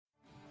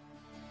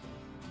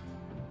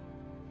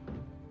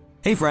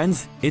Hey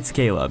friends, it's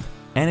Caleb,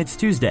 and it's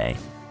Tuesday,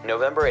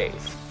 November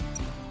 8th.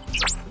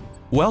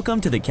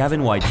 Welcome to the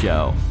Kevin White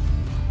Show.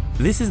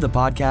 This is the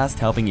podcast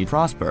helping you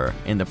prosper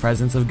in the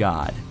presence of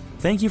God.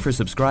 Thank you for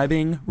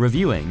subscribing,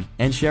 reviewing,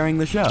 and sharing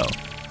the show.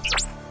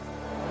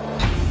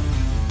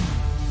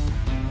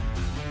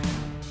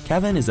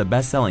 Kevin is a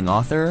best-selling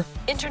author,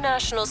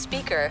 international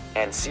speaker,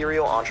 and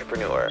serial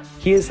entrepreneur.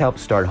 He has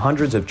helped start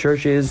hundreds of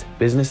churches,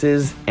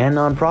 businesses, and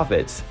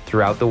nonprofits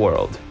throughout the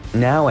world.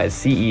 Now as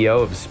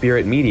CEO of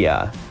Spirit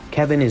Media,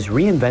 Kevin is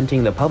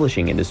reinventing the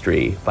publishing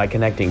industry by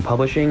connecting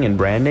publishing and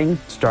branding,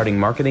 starting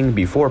marketing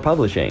before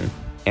publishing,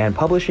 and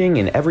publishing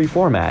in every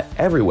format,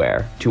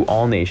 everywhere, to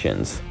all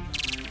nations.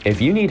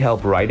 If you need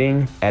help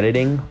writing,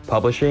 editing,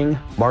 publishing,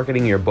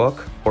 marketing your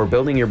book, or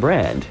building your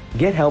brand,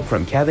 get help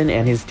from Kevin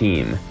and his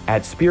team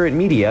at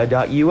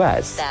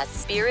spiritmedia.us.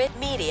 That's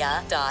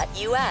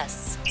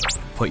spiritmedia.us.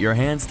 Put your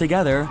hands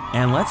together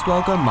and let's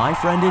welcome my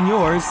friend and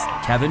yours,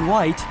 Kevin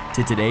White,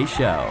 to today's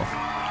show.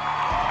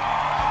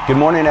 Good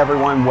morning,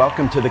 everyone.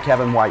 Welcome to the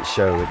Kevin White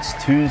Show. It's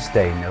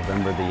Tuesday,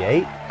 November the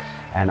 8th,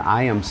 and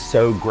I am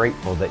so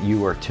grateful that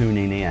you are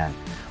tuning in.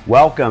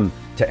 Welcome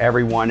to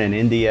everyone in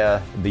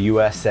India, the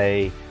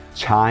USA,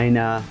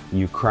 China,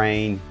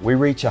 Ukraine. We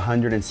reach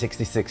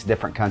 166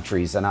 different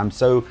countries, and I'm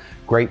so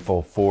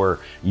grateful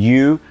for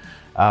you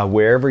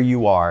wherever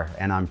you are,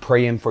 and I'm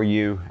praying for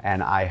you,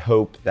 and I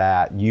hope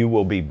that you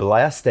will be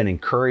blessed and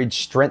encouraged,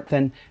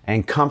 strengthened,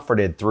 and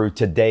comforted through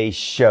today's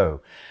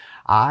show.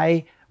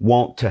 I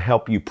want to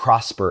help you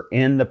prosper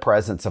in the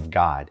presence of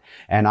God,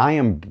 and I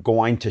am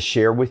going to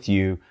share with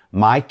you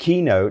my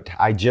keynote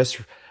I just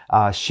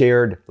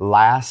shared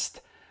last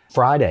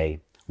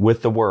Friday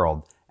with the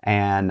world.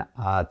 And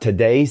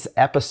today's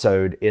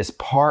episode is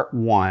part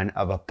one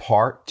of a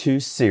part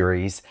two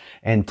series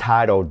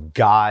entitled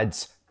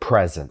God's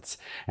Presence.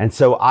 And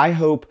so I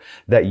hope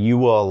that you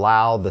will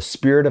allow the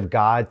Spirit of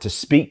God to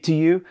speak to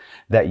you,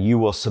 that you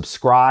will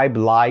subscribe,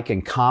 like,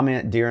 and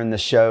comment during the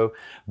show.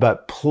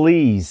 But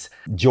please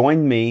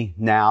join me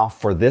now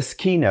for this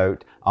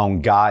keynote on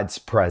God's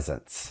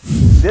presence.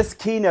 This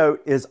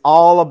keynote is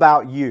all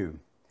about you.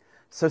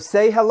 So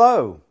say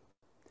hello.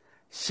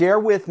 Share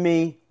with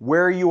me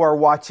where you are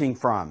watching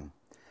from.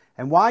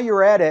 And while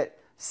you're at it,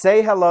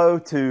 say hello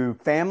to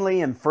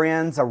family and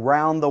friends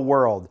around the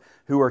world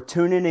who are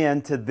tuning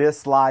in to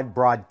this live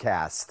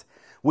broadcast.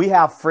 We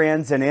have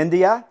friends in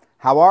India.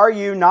 How are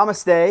you?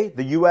 Namaste.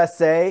 The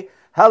USA.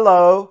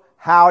 Hello.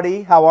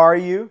 Howdy. How are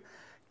you?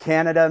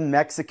 Canada,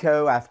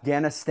 Mexico,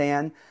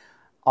 Afghanistan,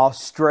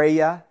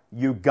 Australia,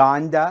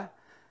 Uganda.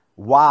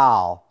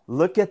 Wow.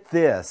 Look at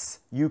this.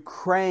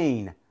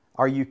 Ukraine.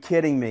 Are you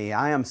kidding me?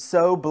 I am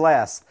so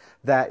blessed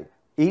that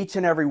each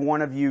and every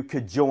one of you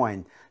could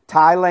join.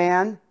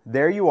 Thailand,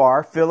 there you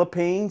are.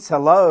 Philippines,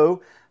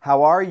 hello.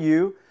 How are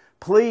you?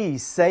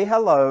 Please say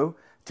hello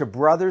to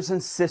brothers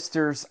and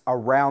sisters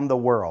around the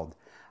world.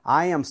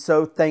 I am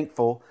so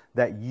thankful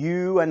that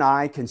you and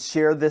I can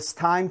share this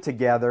time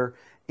together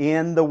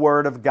in the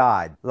Word of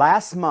God.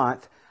 Last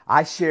month,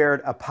 I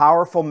shared a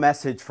powerful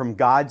message from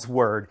God's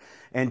Word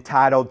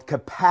entitled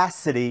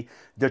Capacity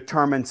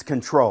Determines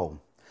Control.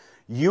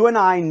 You and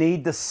I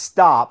need to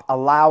stop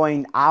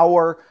allowing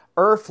our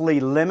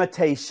earthly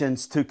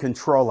limitations to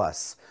control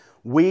us.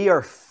 We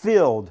are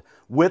filled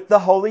with the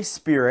Holy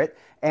Spirit,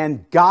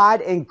 and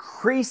God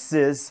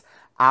increases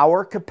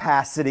our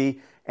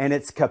capacity, and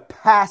it's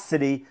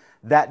capacity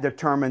that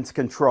determines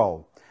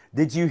control.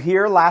 Did you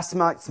hear last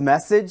month's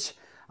message?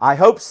 I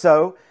hope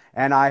so,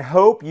 and I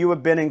hope you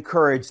have been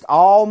encouraged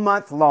all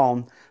month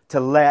long to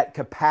let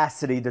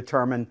capacity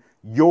determine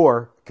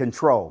your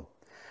control.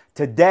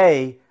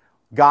 Today,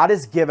 God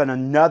has given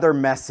another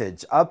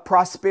message of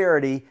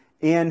prosperity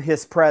in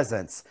His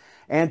presence.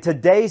 And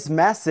today's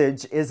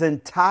message is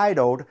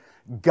entitled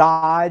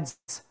God's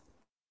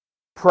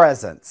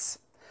Presence.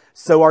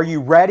 So are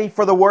you ready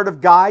for the Word of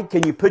God?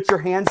 Can you put your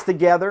hands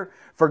together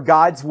for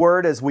God's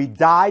Word as we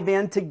dive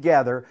in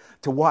together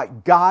to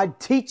what God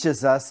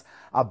teaches us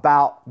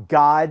about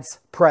God's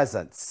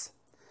presence?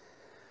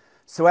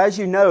 So as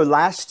you know,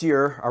 last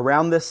year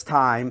around this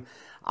time,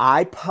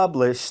 I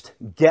published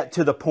Get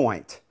to the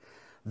Point,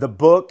 the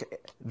book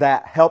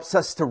that helps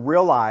us to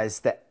realize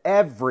that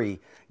every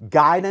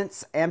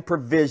guidance and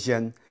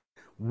provision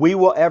we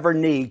will ever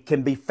need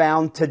can be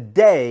found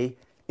today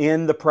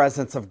in the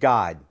presence of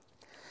God.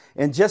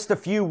 In just a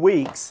few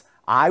weeks,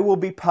 I will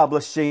be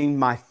publishing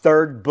my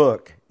third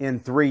book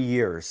in 3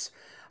 years.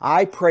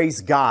 I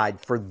praise God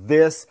for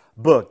this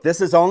book.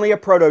 This is only a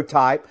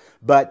prototype,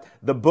 but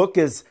the book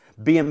is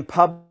being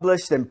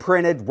published and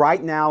printed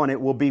right now, and it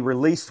will be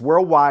released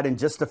worldwide in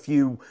just a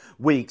few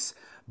weeks.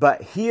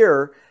 But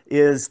here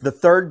is the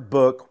third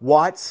book,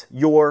 What's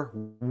Your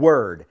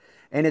Word?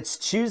 And it's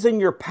choosing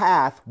your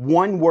path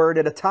one word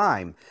at a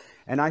time.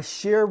 And I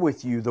share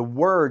with you the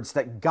words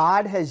that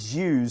God has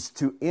used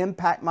to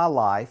impact my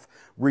life,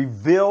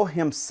 reveal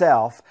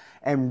Himself,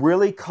 and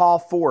really call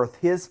forth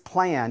His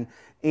plan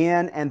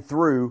in and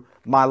through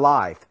my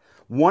life.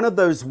 One of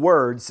those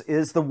words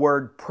is the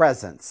word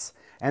presence.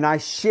 And I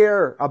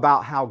share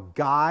about how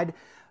God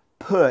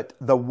put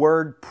the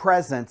word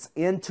presence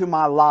into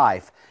my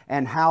life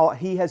and how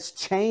He has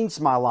changed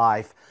my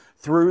life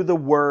through the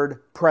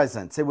word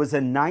presence. It was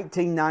in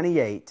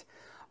 1998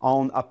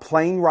 on a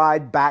plane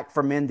ride back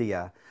from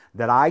India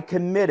that I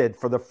committed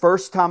for the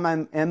first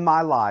time in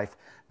my life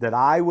that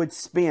I would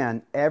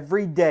spend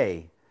every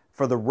day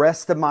for the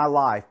rest of my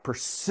life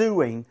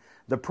pursuing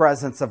the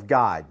presence of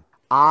God.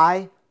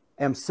 I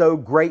am so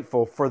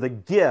grateful for the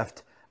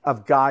gift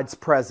of God's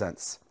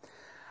presence.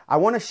 I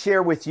want to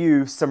share with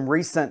you some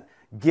recent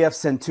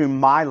gifts into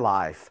my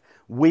life.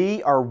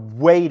 We are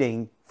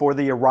waiting for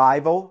the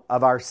arrival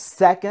of our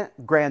second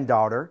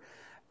granddaughter,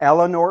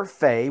 Eleanor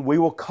Faye. We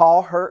will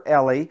call her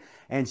Ellie,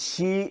 and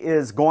she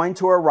is going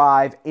to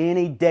arrive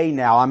any day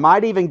now. I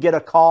might even get a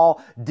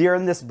call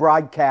during this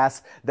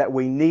broadcast that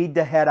we need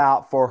to head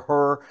out for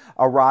her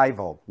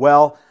arrival.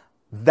 Well,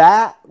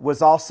 that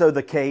was also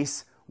the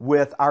case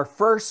with our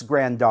first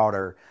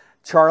granddaughter,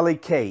 Charlie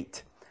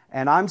Kate.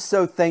 And I'm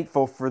so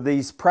thankful for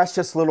these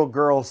precious little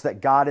girls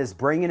that God is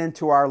bringing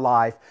into our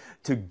life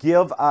to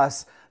give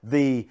us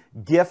the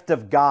gift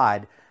of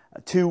God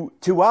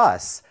to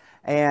us.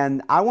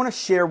 And I want to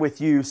share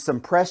with you some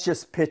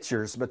precious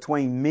pictures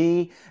between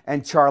me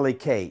and Charlie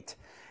Kate.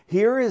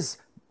 Here is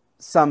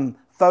some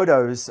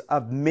photos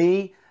of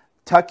me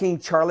tucking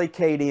Charlie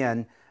Kate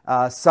in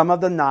some of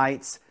the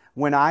nights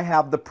when I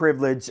have the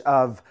privilege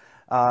of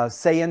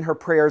saying her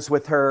prayers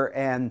with her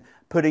and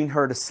putting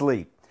her to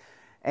sleep.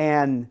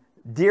 And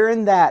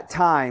during that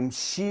time,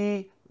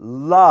 she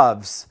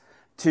loves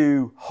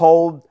to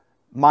hold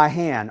my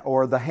hand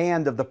or the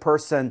hand of the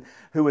person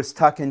who is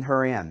tucking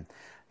her in.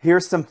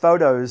 Here's some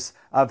photos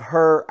of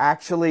her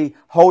actually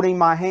holding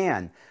my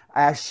hand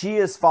as she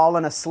is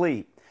falling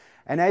asleep.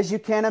 And as you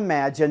can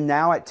imagine,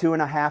 now at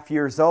 2.5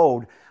 years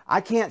old,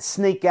 I can't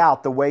sneak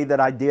out the way that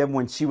I did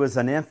when she was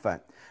an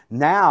infant.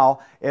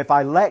 Now, if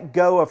I let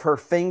go of her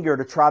finger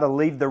to try to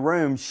leave the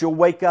room, she'll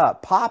wake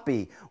up.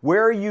 Poppy,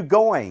 where are you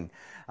going?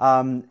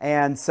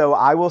 And so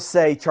I will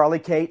say, Charlie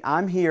Kate,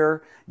 I'm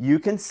here. You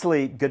can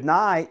sleep. Good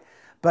night.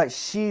 But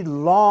she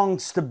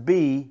longs to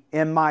be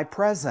in my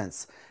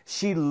presence.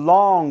 She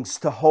longs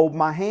to hold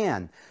my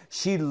hand.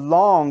 She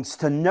longs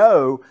to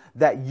know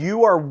that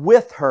you are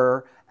with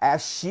her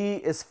as she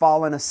is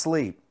falling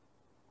asleep.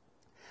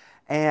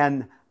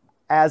 And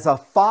as a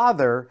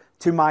father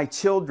to my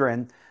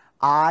children,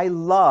 I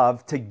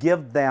love to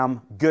give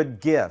them good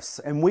gifts.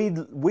 And we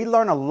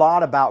learn a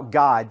lot about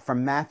God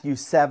from Matthew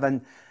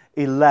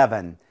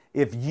 7:11.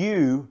 If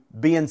you,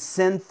 being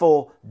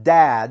sinful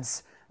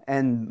dads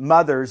and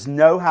mothers,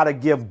 know how to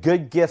give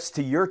good gifts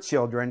to your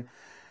children,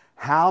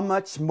 how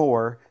much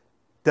more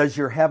does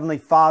your Heavenly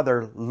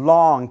Father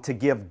long to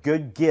give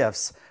good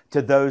gifts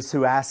to those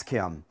who ask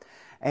Him?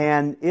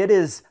 And it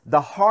is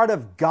the heart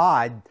of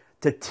God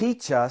to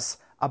teach us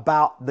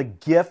about the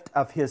gift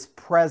of His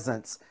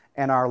presence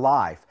in our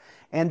life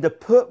and to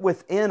put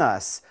within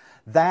us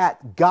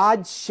that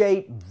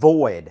God-shaped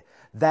void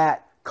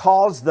that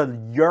caused the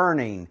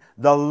yearning,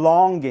 the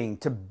longing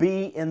to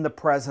be in the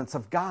presence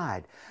of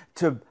God,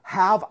 to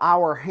have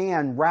our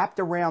hand wrapped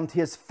around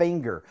His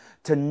finger,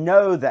 to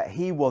know that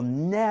He will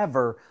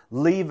never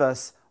leave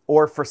us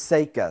or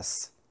forsake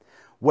us.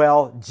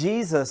 Well,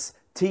 Jesus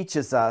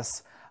teaches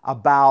us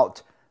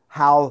about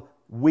how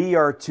we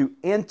are to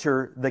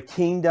enter the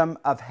kingdom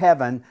of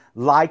heaven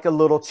like a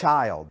little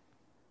child.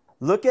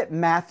 Look at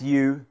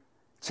Matthew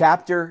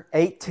chapter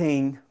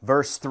 18,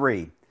 verse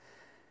 3.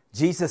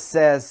 Jesus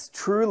says,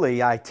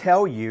 "Truly I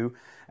tell you,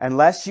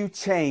 unless you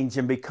change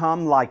and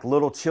become like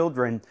little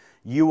children,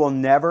 you will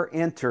never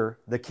enter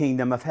the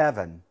kingdom of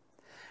heaven."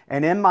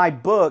 And in my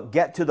book,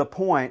 Get to the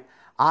Point,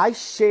 I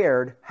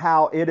shared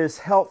how it is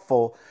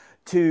helpful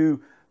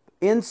to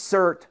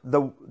insert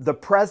the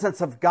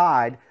presence of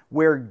God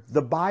where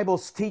the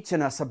Bible's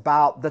teaching us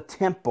about the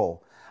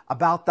temple,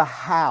 about the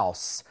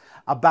house,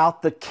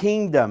 about the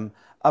kingdom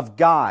of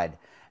God.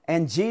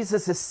 And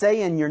Jesus is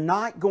saying, you're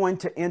not going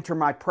to enter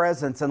my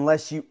presence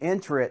unless you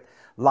enter it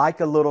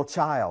like a little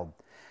child.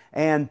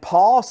 And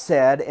Paul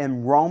said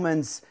in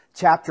Romans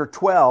chapter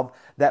 12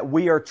 that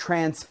we are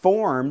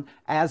transformed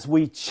as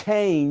we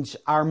change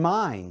our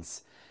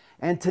minds.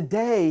 And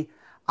today,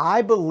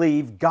 I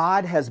believe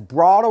God has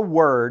brought a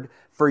word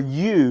for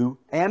you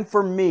and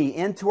for me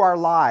into our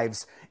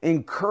lives,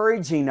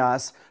 encouraging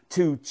us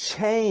to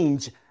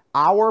change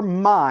our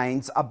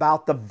minds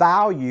about the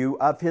value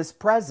of His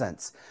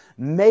presence.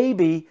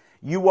 Maybe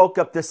you woke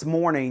up this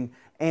morning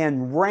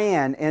and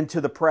ran into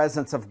the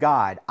presence of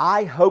God.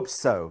 I hope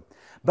so.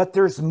 But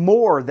there's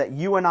more that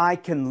you and I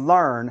can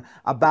learn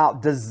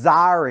about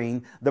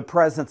desiring the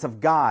presence of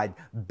God,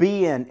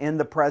 being in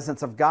the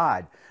presence of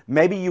God.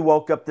 Maybe you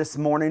woke up this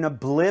morning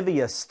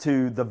oblivious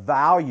to the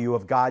value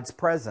of God's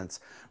presence.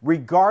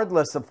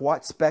 Regardless of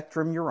what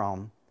spectrum you're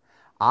on,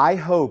 I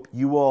hope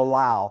you will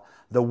allow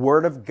the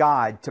Word of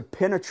God to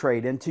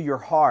penetrate into your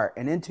heart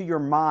and into your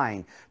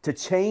mind, to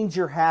change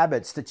your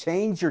habits, to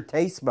change your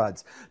taste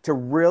buds, to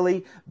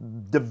really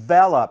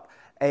develop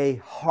a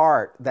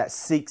heart that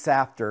seeks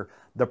after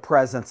the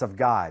presence of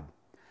God.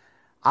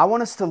 I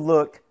want us to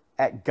look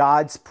at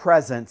God's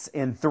presence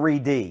in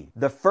 3D.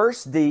 The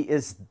first D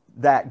is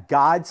that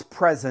God's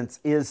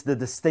presence is the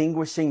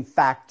distinguishing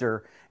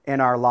factor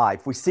in our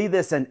life. We see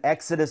this in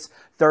Exodus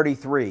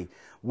 33,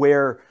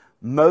 where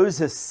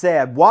Moses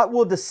said, "What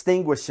will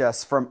distinguish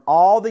us from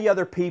all the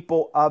other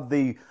people of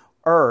the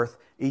earth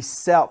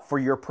except for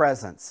your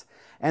presence?"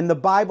 And the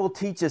Bible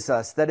teaches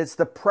us that it's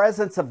the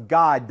presence of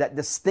God that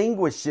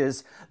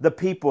distinguishes the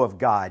people of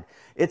God.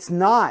 It's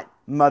not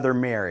Mother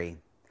Mary.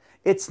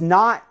 It's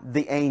not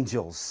the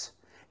angels.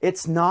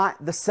 It's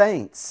not the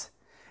saints.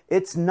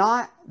 It's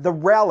not the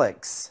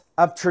relics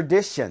of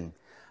tradition,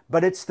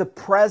 but it's the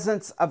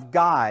presence of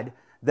God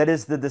that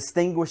is the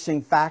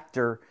distinguishing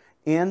factor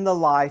in the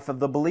life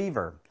of the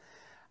believer.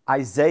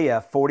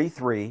 Isaiah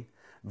 43,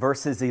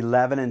 verses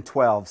 11 and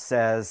 12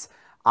 says,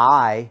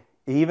 "I,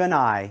 even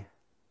I,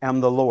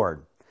 am the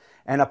Lord,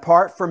 and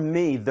apart from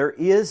me there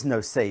is no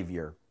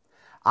Savior.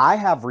 I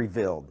have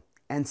revealed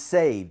and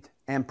saved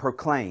and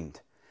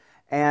proclaimed,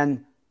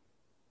 and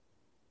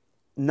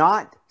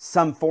not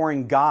some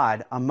foreign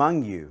god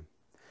among you.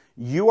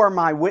 You are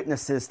my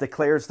witnesses,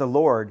 declares the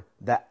Lord,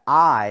 that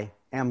I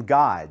am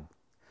God."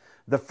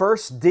 The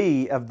first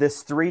D of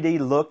this 3D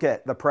look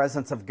at the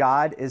presence of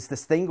God is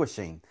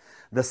distinguishing.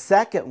 The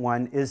second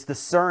one is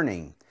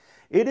discerning.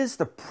 It is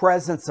the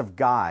presence of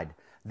God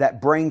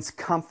that brings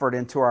comfort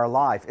into our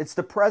life. It's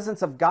the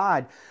presence of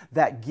God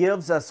that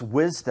gives us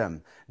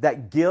wisdom,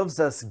 that gives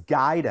us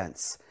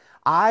guidance.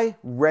 I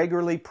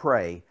regularly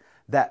pray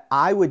that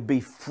I would be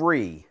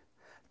free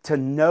to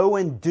know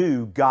and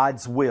do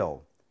God's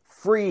will,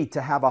 free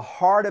to have a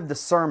heart of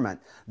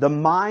discernment, the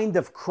mind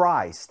of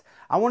Christ.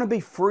 I want to be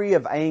free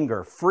of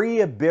anger,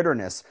 free of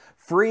bitterness,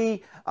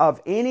 free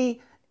of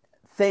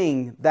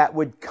anything that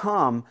would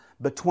come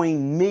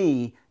between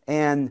me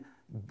and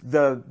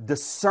the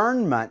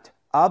discernment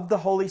of the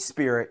Holy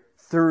Spirit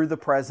through the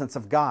presence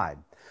of God.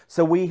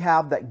 So we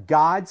have that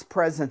God's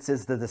presence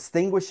is the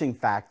distinguishing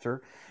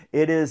factor.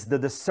 It is the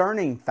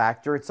discerning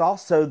factor. It's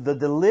also the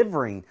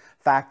delivering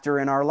factor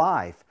in our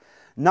life.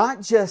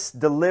 Not just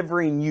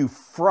delivering you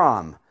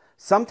from.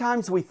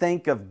 Sometimes we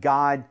think of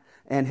God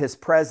and His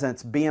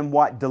presence being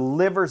what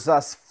delivers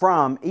us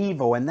from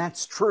evil, and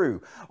that's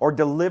true. Or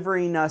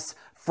delivering us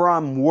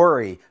from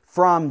worry,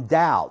 from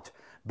doubt.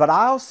 But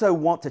I also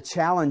want to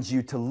challenge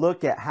you to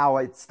look at how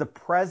it's the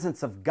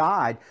presence of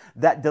God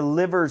that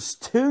delivers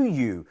to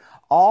you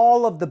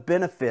all of the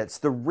benefits,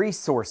 the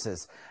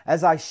resources.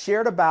 As I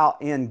shared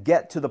about in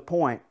Get to the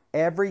Point,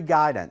 every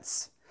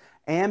guidance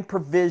and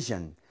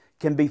provision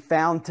can be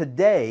found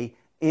today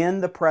in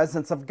the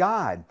presence of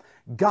God.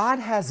 God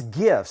has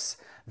gifts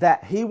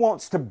that He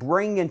wants to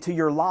bring into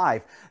your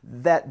life,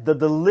 that the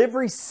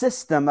delivery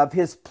system of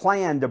His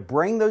plan to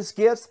bring those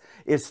gifts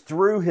is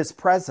through His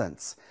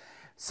presence.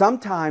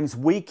 Sometimes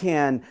we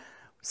can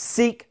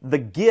seek the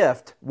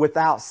gift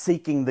without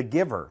seeking the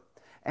giver.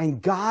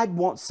 And God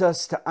wants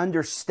us to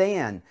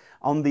understand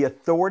on the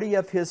authority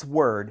of His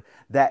Word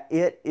that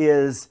it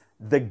is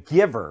the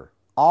giver,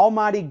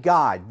 Almighty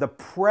God, the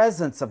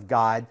presence of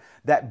God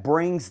that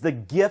brings the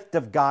gift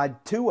of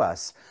God to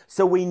us.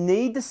 So we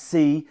need to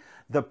see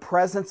the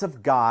presence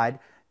of God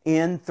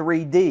in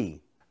 3D.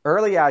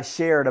 Earlier I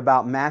shared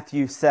about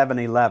Matthew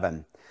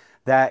 7:11.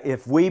 That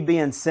if we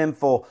being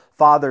sinful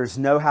fathers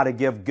know how to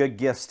give good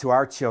gifts to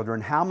our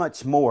children, how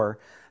much more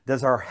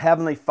does our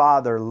Heavenly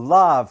Father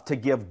love to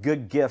give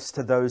good gifts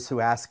to those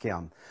who ask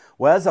Him?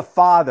 Well, as a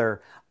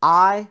father,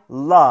 I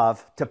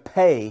love to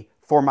pay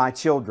for my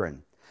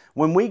children.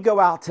 When we go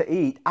out to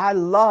eat, I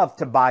love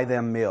to buy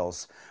them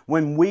meals.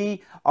 When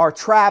we are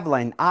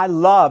traveling, I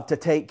love to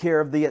take care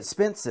of the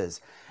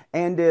expenses.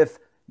 And if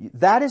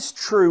that is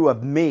true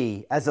of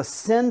me as a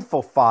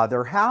sinful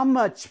father, how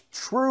much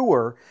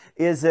truer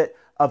is it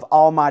of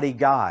Almighty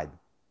God?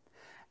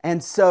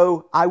 And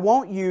so I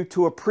want you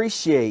to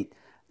appreciate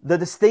the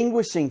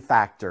distinguishing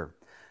factor,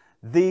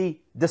 the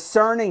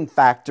discerning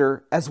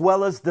factor, as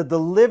well as the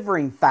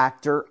delivering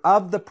factor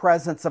of the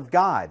presence of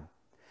God.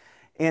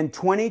 In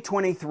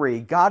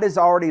 2023, God is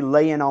already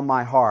laying on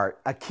my heart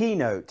a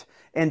keynote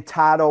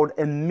entitled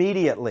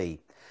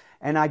Immediately.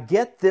 And I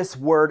get this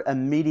word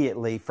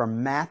immediately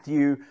from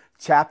Matthew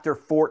chapter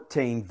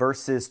 14,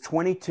 verses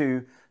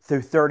 22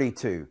 through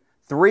 32.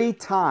 3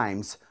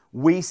 times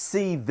we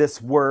see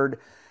this word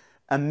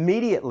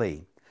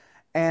immediately.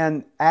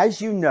 And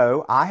as you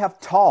know, I have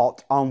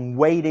taught on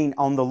waiting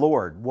on the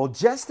Lord. Well,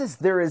 just as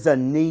there is a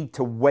need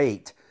to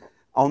wait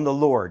on the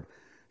Lord,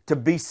 to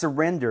be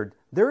surrendered,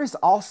 there is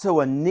also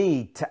a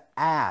need to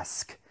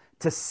ask,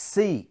 to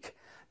seek,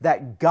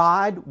 that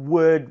God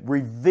would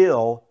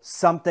reveal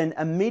something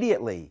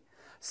immediately.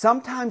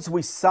 Sometimes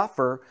we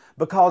suffer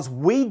because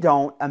we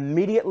don't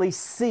immediately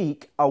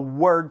seek a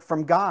word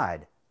from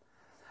God.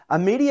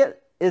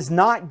 Immediate is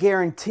not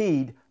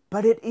guaranteed,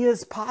 but it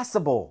is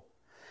possible.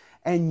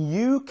 And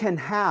you can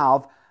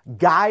have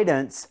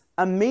guidance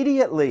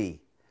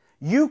immediately.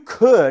 You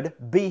could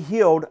be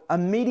healed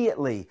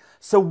immediately.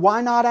 So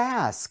why not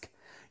ask?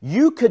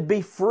 You could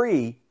be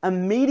free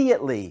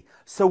immediately.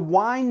 So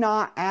why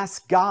not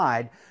ask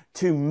God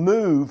to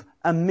move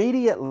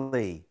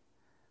immediately?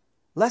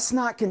 Let's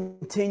not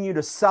continue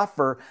to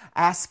suffer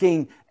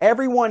asking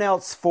everyone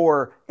else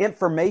for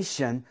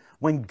information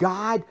when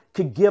God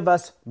could give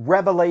us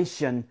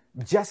revelation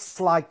just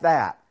like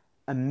that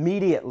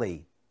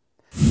immediately.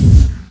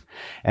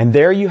 And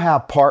there you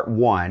have part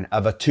one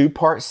of a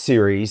two-part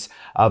series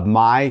of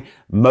my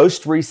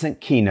most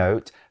recent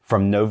keynote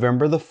from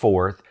November the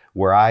 4th,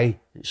 where I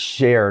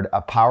shared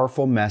a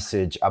powerful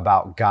message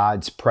about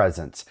God's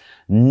presence.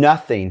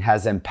 Nothing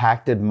has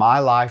impacted my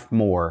life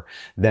more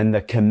than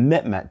the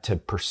commitment to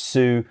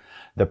pursue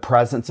the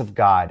presence of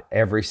God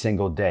every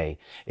single day.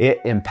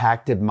 It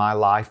impacted my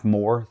life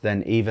more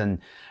than even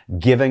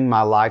giving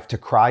my life to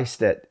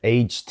Christ at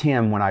age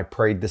 10 when I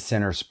prayed the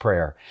sinner's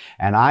prayer.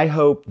 And I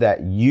hope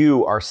that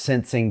you are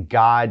sensing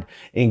God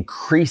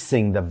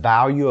increasing the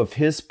value of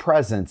His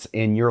presence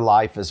in your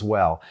life as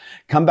well.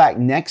 Come back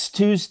next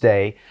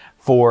Tuesday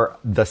for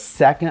the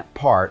second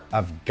part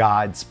of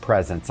God's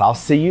presence. I'll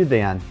see you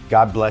then.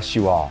 God bless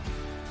you all.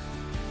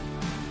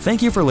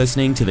 Thank you for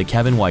listening to The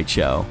Kevin White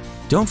Show.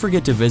 Don't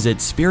forget to visit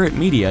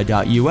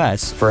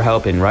spiritmedia.us for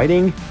help in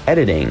writing,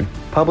 editing,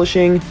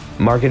 publishing,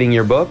 marketing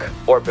your book,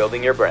 or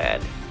building your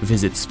brand.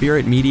 Visit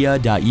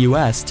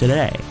spiritmedia.us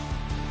today.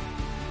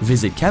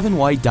 Visit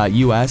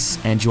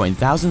kevinwhite.us and join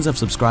thousands of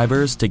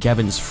subscribers to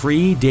Kevin's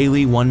free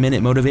daily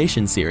 1-minute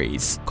motivation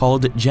series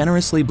called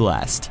Generously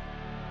Blessed.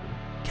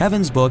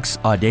 Kevin's books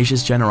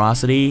Audacious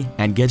Generosity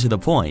and Get to the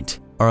Point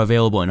are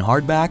available in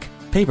hardback,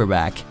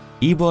 paperback,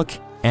 ebook,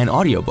 and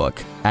audiobook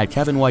at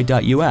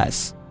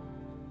kevinwhite.us.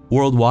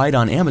 Worldwide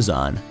on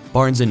Amazon,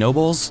 Barnes &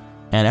 Nobles,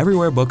 and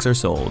everywhere books are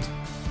sold.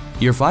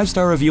 Your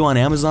 5-star review on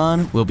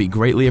Amazon will be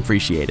greatly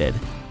appreciated.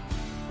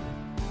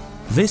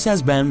 This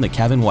has been The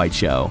Kevin White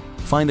Show.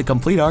 Find the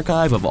complete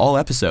archive of all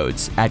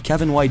episodes at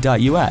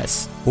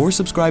kevinwhite.us or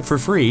subscribe for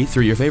free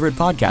through your favorite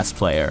podcast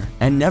player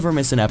and never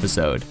miss an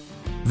episode.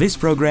 This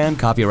program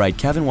copyright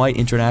Kevin White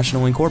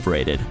International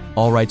Incorporated,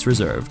 all rights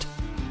reserved.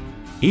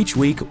 Each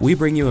week, we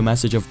bring you a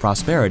message of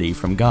prosperity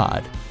from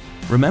God.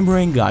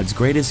 Remembering God's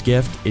greatest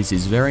gift is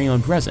His very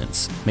own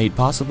presence, made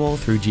possible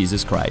through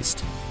Jesus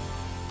Christ.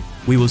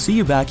 We will see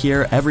you back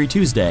here every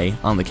Tuesday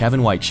on The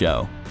Kevin White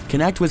Show.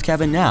 Connect with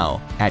Kevin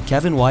now at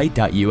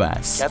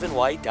kevinwhite.us.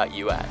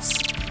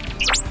 kevinwhite.us.